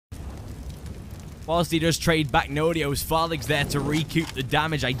Whilst he does trade back Nodios, Farlig's there to recoup the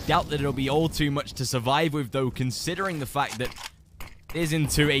damage. I doubt that it'll be all too much to survive with, though, considering the fact that it is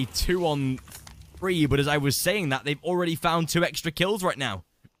into a 2-on-3. But as I was saying that, they've already found 2 extra kills right now.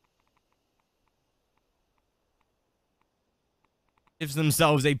 Gives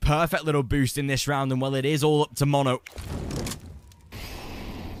themselves a perfect little boost in this round, and well, it is all up to Mono.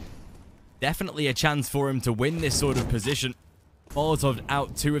 Definitely a chance for him to win this sort of position. Molotov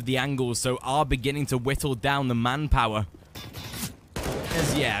out 2 of the angles, so are beginning to whittle down the manpower.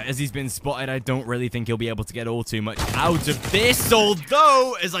 As he's been spotted, I don't really think he'll be able to get all too much out of this.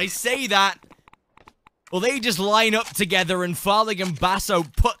 Although, as I say that, well, they just line up together and Farlig and Basso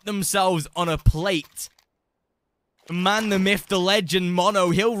put themselves on a plate. The man, the myth, the legend, Mono,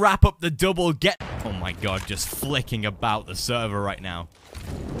 he'll wrap up the double, oh my god, just flicking about the server right now.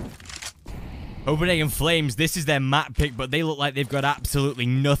 Copenhagen Flames, this is their map pick, but they look like they've got absolutely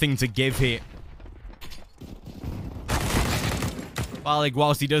nothing to give here. Farlig,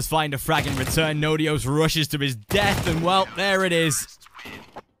 whilst he does find a frag in return, Nodios rushes to his death, and well, there it is.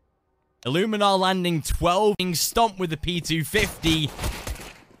 Illuminar landing 12, Stomp with the P250.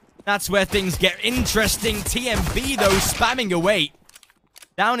 That's where things get interesting. TMB, though, spamming away.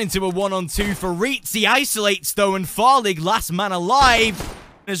 Down into a 1-on-2 for reatz. He isolates, though, and Farlig, last man alive.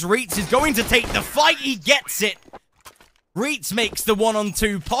 As reatz is going to take the fight, he gets it. reatz makes the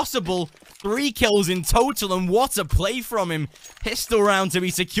 1-on-2 possible. 3 kills in total, and what a play from him. Pistol round to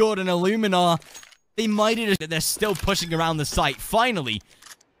be secured in Illuminar. They might have just... They're still pushing around the site. Finally,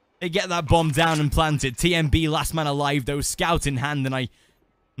 they get that bomb down and planted. TMB, last man alive, though, scout in hand, and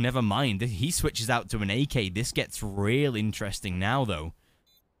never mind. He switches out to an AK. This gets real interesting now, though.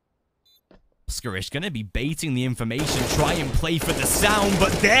 Oskarish going to be baiting the information, try and play for the sound,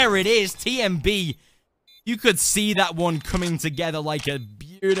 but there it is, TMB. You could see that one coming together like a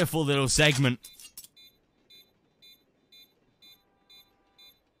beautiful little segment.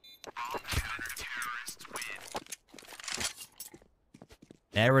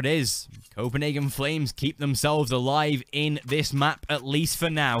 There it is. Copenhagen Flames keep themselves alive in this map, at least for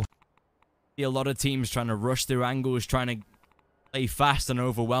now. See a lot of teams trying to rush through angles, trying to play fast and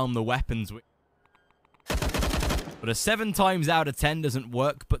overwhelm the weapons. But a 7 times out of 10 doesn't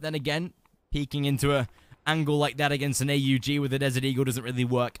work. But then again, peeking into an angle like that against an AUG with a Desert Eagle doesn't really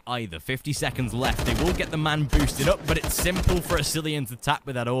work either. 50 seconds left. They will get the man boosted up, but it's simple for AcilioN to tap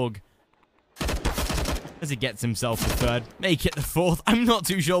with that AUG. As he gets himself the 3rd. Make it the 4th. I'm not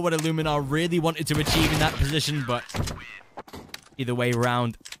too sure what Illuminar really wanted to achieve in that position, but either way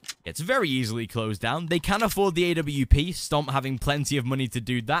around, it's very easily closed down. They can afford the AWP, Stomp having plenty of money to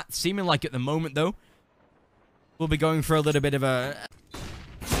do that. Seeming like at the moment, though, we'll be going for a little bit of a...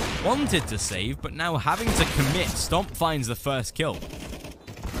 Wanted to save, but now having to commit. Stomp finds the first kill.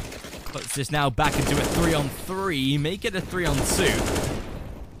 Puts this now back into a 3-on-3. Make it a 3-on-2.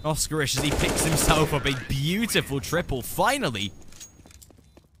 Oskarish, as he picks himself up a beautiful triple. Finally,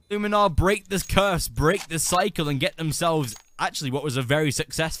 Illuminar break this curse, break this cycle, and get themselves actually what was a very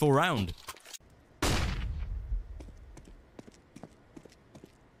successful round.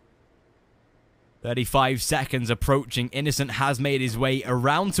 "35 seconds approaching. Innocent has made his way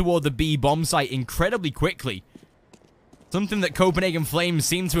around toward the B bomb site incredibly quickly. Something that Copenhagen Flames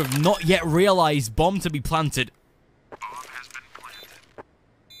seem to have not yet realized. Bomb to be planted.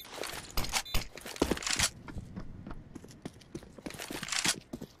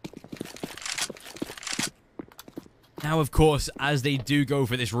 Now, of course, as they do go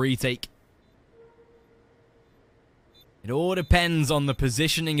for this retake, it all depends on the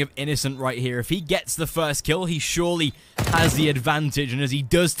positioning of Innocent right here. If he gets the first kill, he surely has the advantage. And as he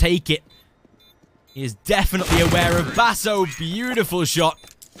does take it, he is definitely aware of Basso. Beautiful shot.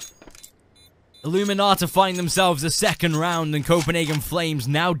 Illuminar to find themselves a 2nd round, and Copenhagen Flames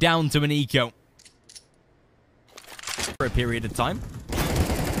now down to an eco. For a period of time.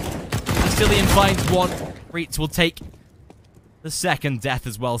 AcilioN finds 1. reatz will take the 2nd death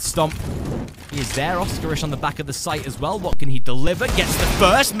as well. Stomp. He is there. Oskarish on the back of the site as well. What can he deliver? Gets the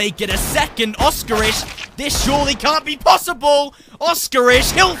 1st. Make it a 2nd. Oskarish. This surely can't be possible.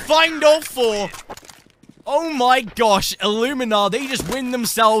 Oskarish. He'll find all 4. Oh my gosh. Illuminar. They just win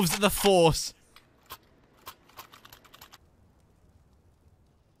themselves the force.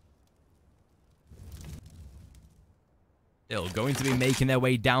 Still going to be making their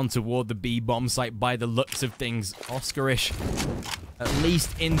way down toward the B bomb site by the looks of things. Oskarish at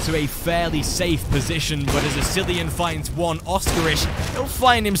least into a fairly safe position, but as AcilioN finds 1, Oskarish, he'll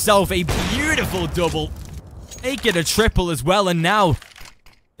find himself a beautiful double. Make it a triple as well, and now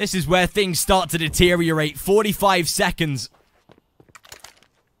this is where things start to deteriorate. 45 seconds.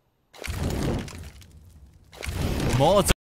 Molotov